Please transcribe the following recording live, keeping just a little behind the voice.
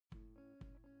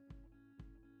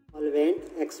Solvent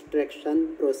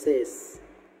extraction process.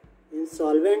 In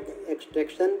solvent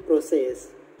extraction process,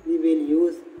 we will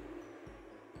use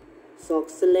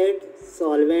Soxhlet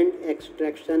solvent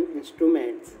extraction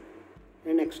instruments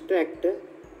and extract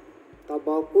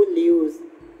tobacco leaves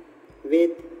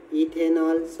with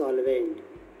ethanol solvent.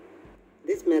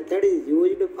 This method is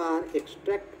used for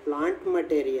extract plant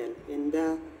material in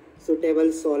the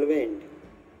suitable solvent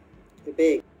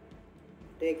bag.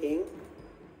 Taking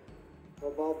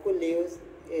tobacco leaves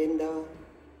in the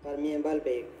permeable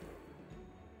bag.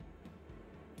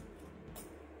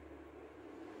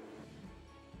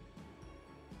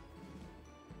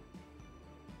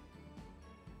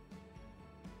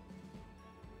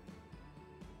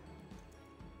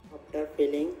 After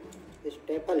filling,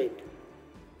 staple it.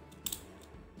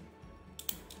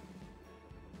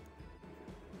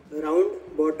 Round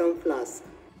bottom flask.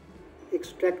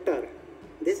 Extractor.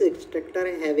 This extractor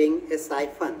having a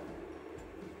siphon.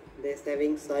 This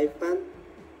having siphon,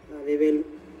 we will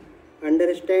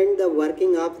understand the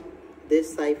working of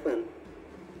this siphon.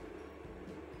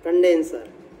 Condenser,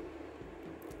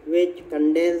 which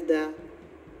condense the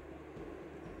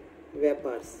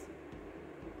vapors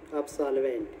of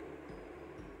solvent.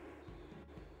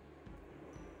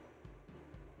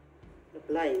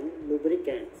 Applying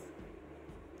lubricants.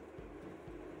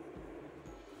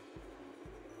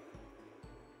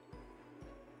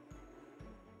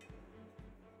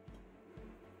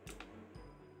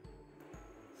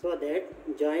 So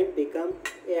that joint become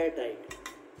airtight.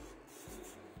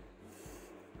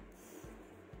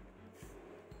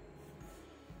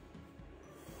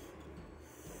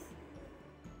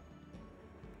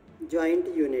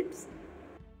 Joint units.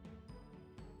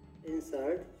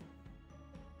 Insert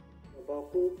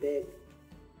tobacco bag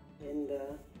in the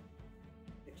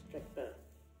extractor.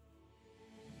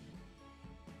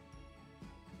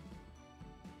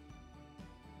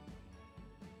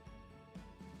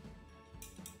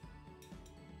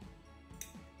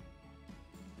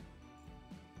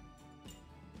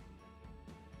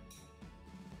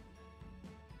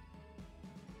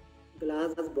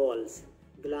 Glass balls,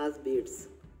 glass beads.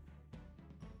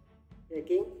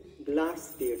 Taking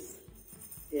glass beads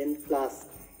in flask.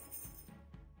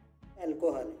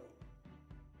 Alcohol,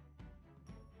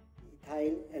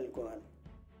 ethyl alcohol.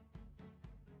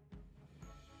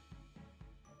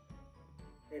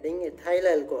 Adding ethyl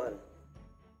alcohol.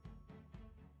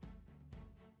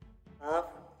 Half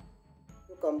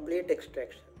to complete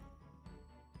extraction.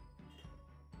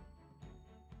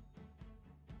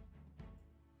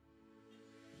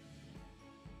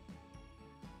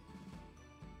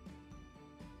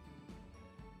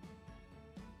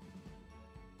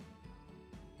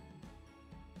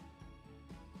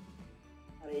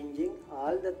 Arranging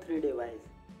all the three devices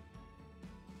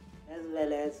as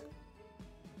well as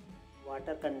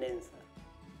water condenser.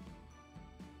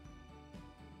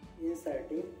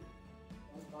 Inserting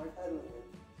water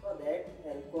so that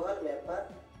alcohol vapor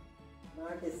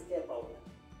not escape out.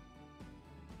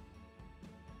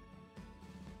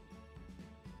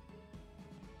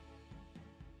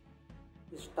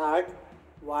 Start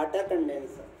water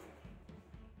condenser.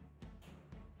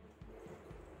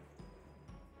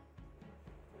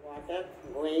 Water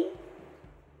going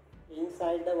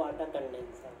inside the water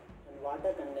condenser and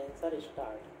water condenser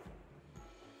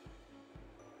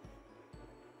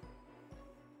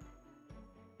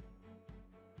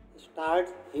start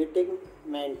heating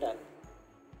mantle.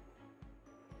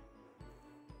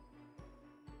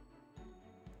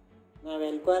 Now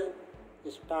alcohol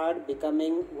start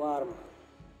becoming warm.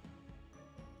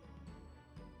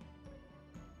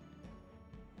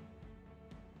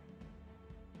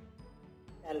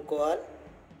 Alcohol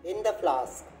in the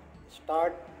flask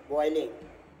start boiling.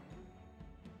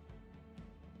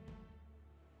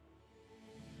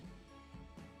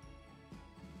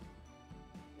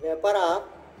 Vapor of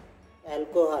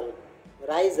alcohol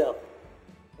rise up,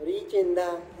 reach in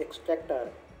the extractor.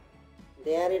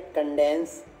 There it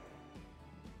condense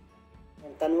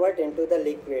and convert into the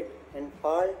liquid and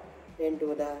fall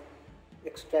into the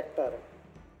extractor.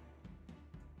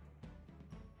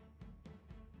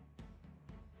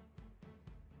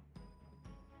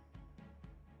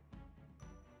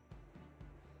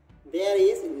 There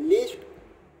is least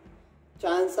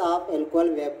chance of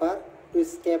alcohol vapor to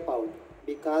escape out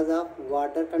because of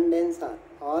water condenser.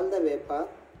 All the vapor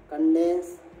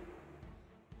condense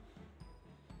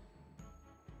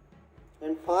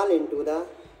and fall into the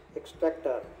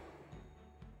extractor.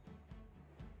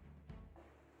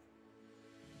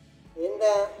 In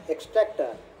the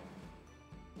extractor,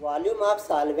 volume of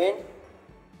solvent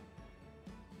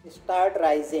start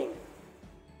rising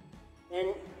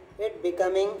and it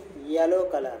becoming yellow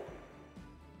color.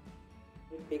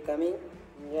 It becoming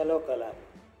yellow color.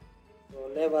 So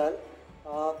level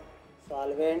of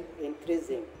solvent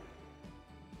increasing.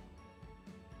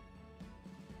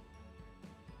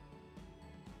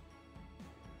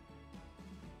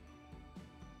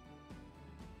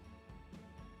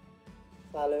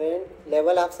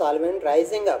 Level of solvent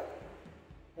rising up,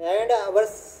 and our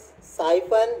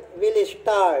siphon will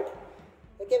start,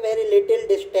 okay, very little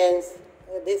distance,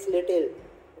 this little,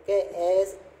 okay,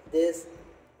 as this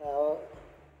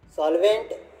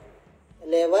solvent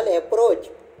level approach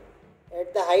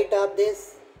at the height of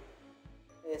this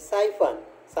siphon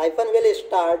will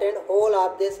start, and whole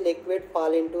of this liquid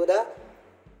fall into the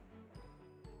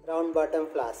round bottom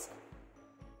flask.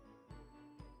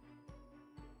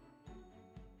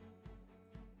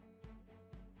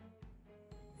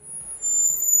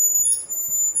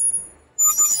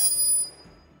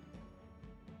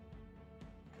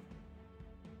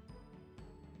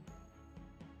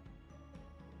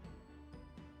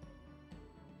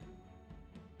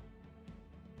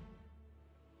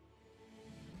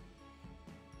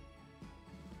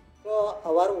 So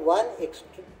our one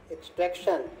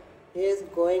extraction is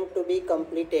going to be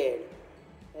completed,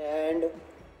 and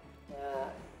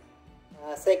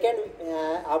second,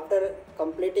 after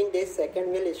completing this,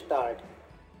 second will start.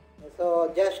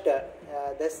 So just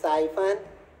the siphon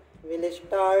will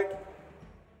start.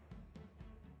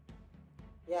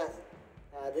 Yes,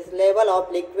 this level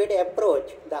of liquid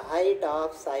approach the height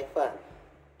of siphon.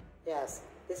 Yes,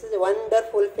 this is a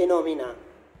wonderful phenomena.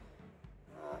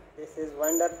 This is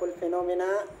wonderful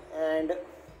phenomena, and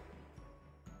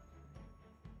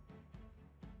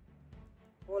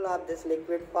whole of this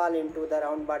liquid fall into the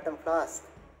round bottom flask.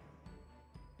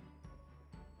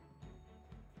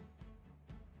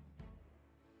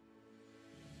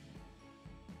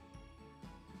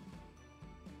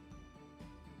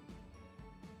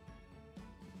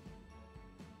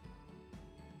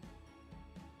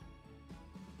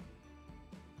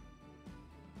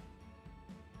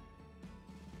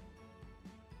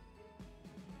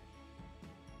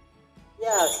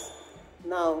 Yes,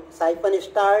 now siphon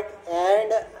start,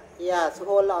 and yes,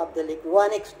 whole of the liquid,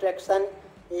 one extraction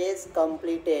is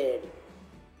completed.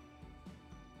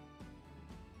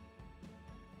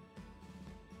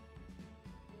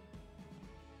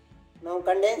 Now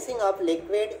condensing of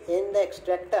liquid in the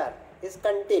extractor is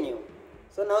continue.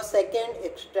 So now second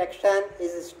extraction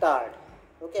is start.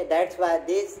 Okay, that's why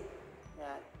this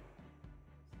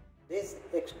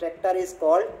extractor is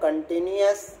called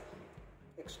continuous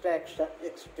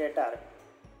extractor.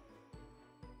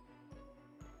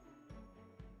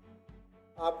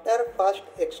 After first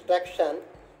extraction,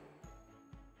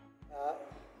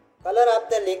 color of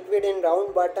the liquid in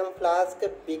round bottom flask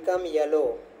become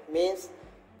yellow. Means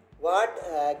what?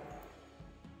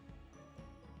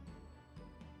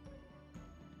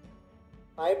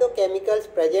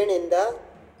 Phytochemicals present in the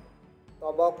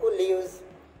tobacco leaves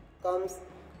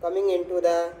coming into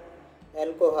the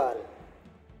alcohol.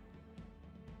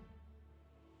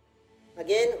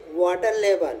 Again, water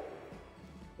level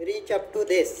reach up to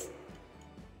this.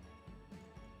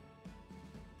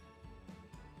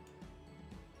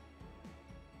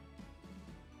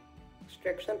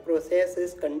 Extraction process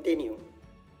is continue,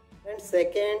 and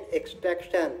second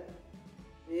extraction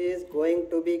is going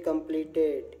to be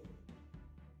completed.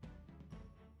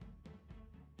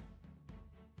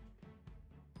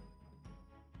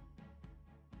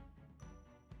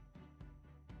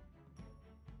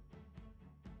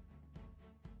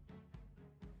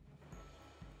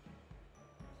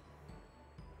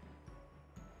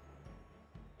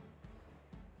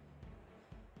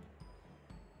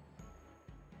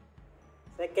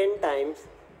 Second times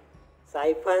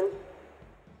siphon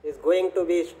is going to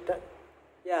be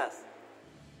yes.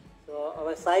 So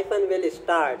our siphon will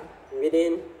start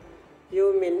within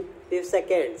few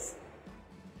seconds,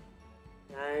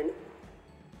 and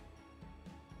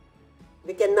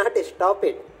we cannot stop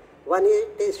it. When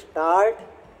it start,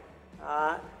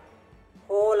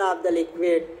 whole of the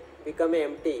liquid become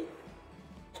empty.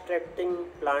 Extracting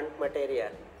plant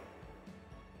material.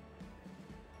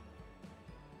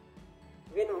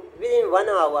 Within 1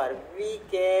 hour, we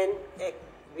can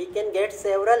get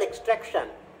several extraction,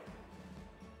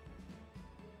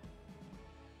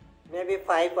 maybe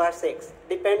 5 or 6,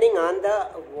 depending on the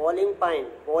boiling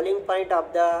point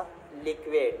of the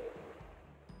liquid.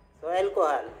 So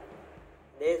alcohol,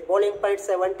 there is boiling point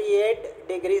 78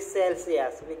 degrees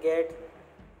Celsius. We get,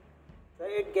 so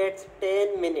it gets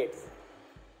 10 minutes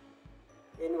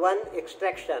in one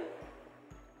extraction.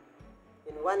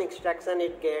 In one extraction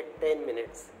it gets 10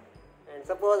 minutes. And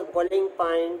suppose boiling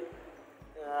point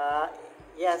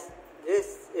Yes,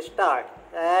 this start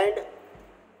and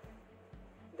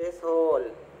this hole.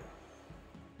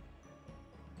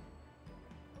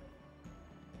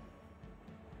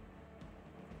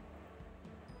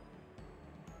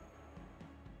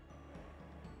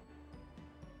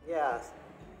 Yes.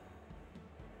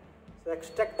 So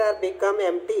extractor become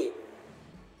empty.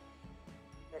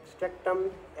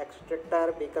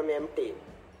 Extractor become empty.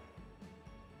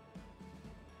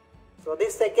 So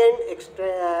this second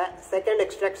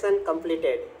extraction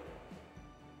completed.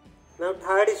 Now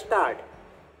third start.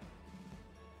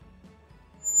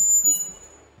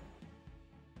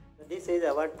 This is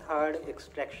our third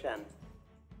extraction.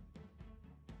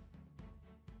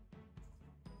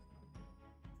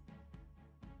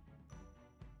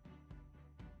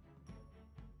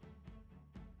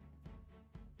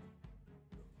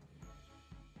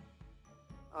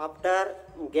 After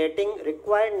getting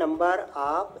required number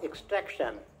of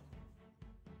extraction,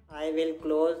 I will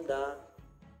close the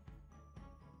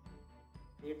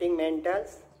heating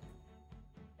mantles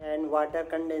and water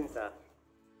condenser.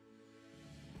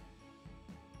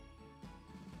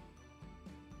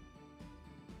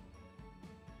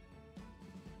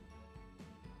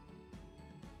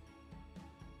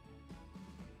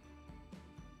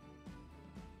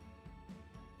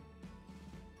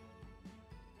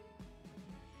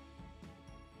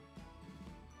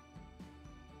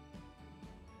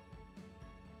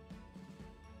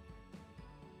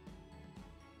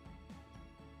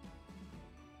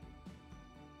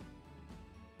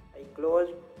 I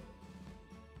closed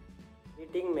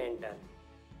heating mantle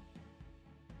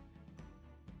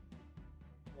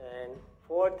and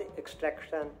fourth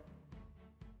extraction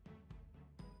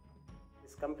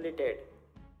is completed.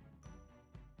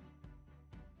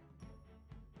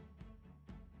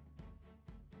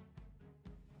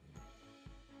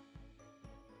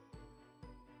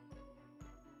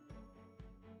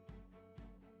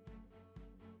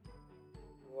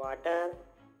 Water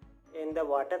in the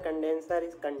water condenser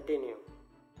is continue,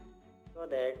 so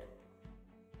that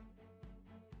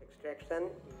extraction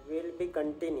will be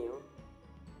continue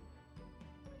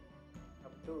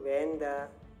up to when the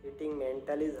heating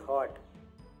mantle is hot.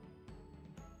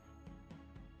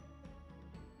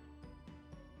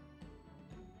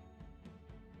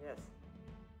 Yes,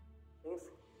 since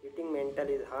heating mantle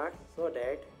is hot, so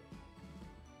that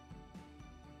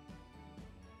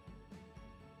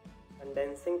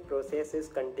condensing process is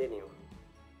continue.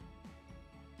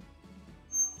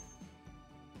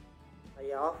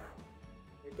 I off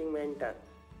heating mantle.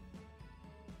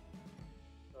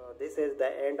 So this is the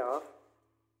end of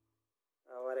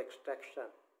our extraction,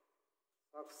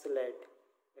 Soxhlet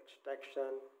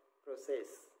extraction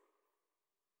process.